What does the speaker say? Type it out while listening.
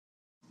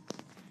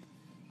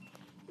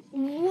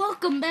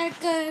Welcome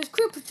back, guys.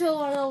 Crew Patrol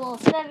level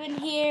 7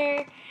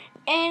 here,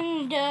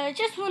 and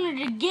just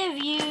wanted to give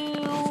you,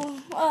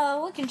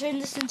 we can turn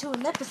this into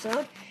an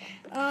episode,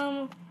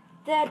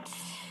 that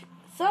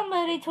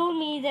somebody told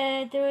me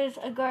that there was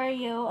a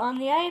Gario on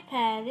the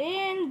iPad,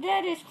 and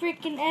that is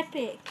freaking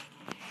epic.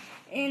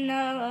 And,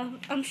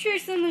 I'm sure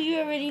some of you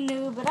already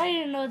knew, but I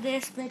didn't know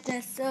this, but,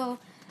 so,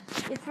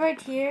 it's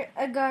right here,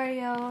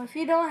 Agario. If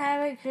you don't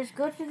have it, just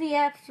go to the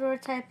App Store,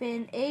 type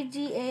in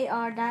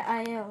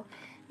agar.io.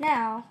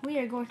 Now, we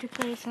are going to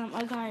play some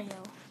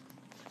Agario.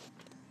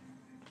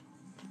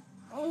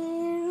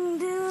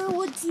 And,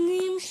 what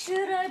name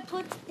should I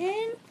put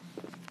in?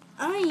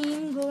 I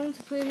am going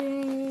to put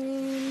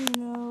in,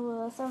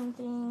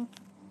 something.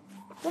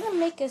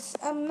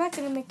 I'm not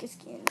gonna make a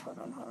skin. Hold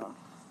on.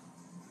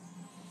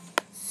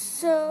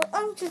 So,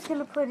 I'm just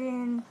gonna put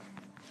in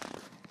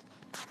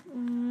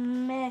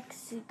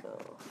Mexico.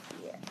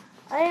 Yeah.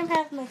 I am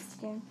half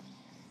Mexican.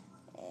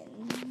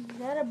 And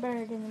got a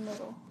bird in the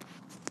middle.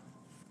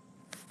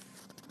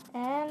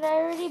 And I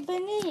already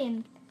been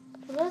in.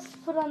 So let's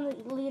put on the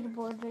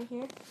leaderboard right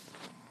here.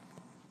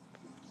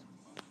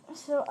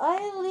 So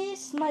at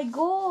least my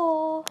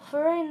goal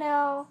for right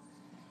now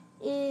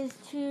is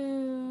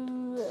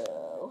to,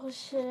 what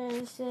should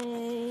I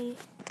say,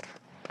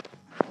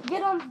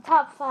 get on the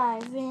top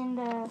 5. And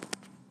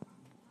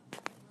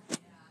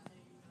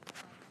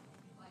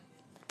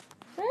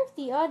sorry if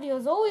the audio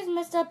is always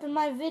messed up in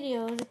my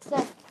videos. It's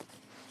like,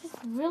 I just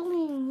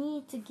really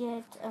need to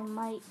get a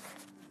mic.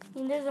 I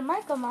mean, there's a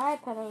mic on my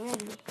iPad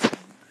already.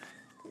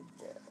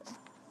 But,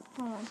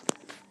 hold on.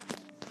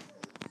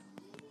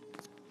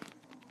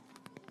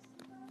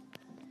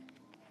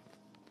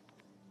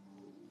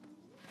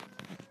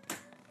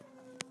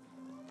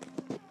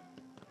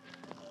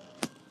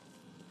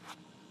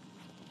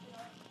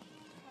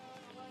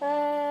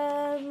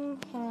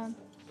 Hold on.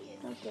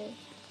 Okay.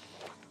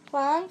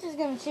 Well, I'm just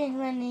gonna change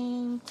my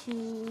name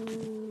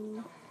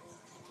to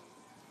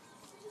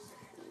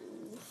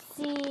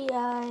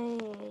CIA.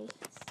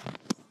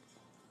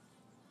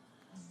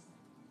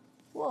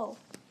 Whoa.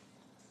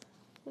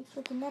 Looks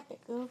freaking epic.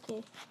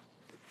 Okay.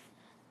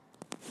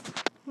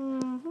 I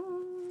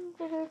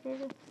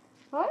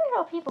wonder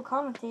how people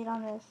commentate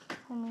on this.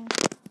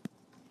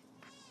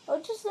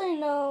 Just so you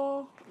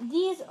know,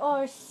 these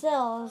are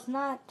cells,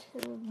 not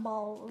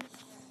balls.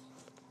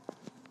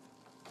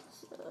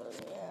 So,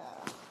 yeah.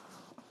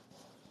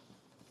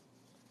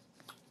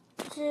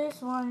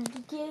 Just wanted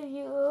to give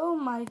you, oh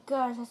my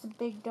gosh, that's a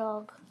big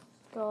dog.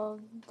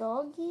 Doge,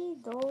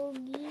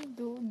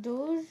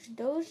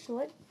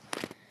 what?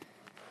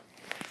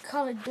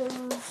 Call it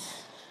Doge.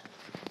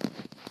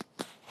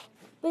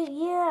 But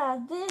yeah,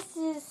 this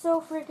is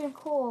so freaking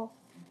cool.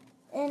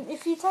 And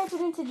if you type it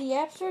into the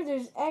App Store,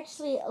 there's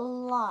actually a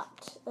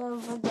lot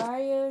of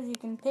Agarios you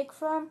can pick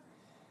from.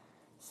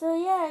 So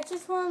yeah, I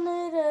just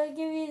wanted to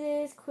give you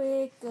this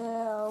quick,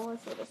 what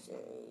should I say?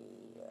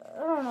 I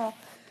don't know.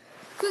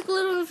 Quick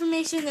little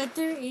information that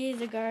there is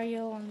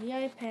Agario on the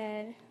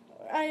iPad,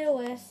 or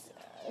iOS,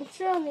 I'm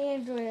sure on the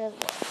Android as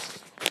well.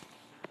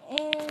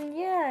 And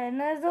yeah,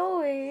 and as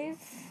always,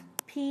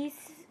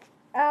 peace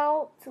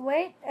out.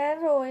 Wait,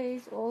 as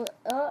always,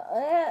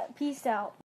 peace out.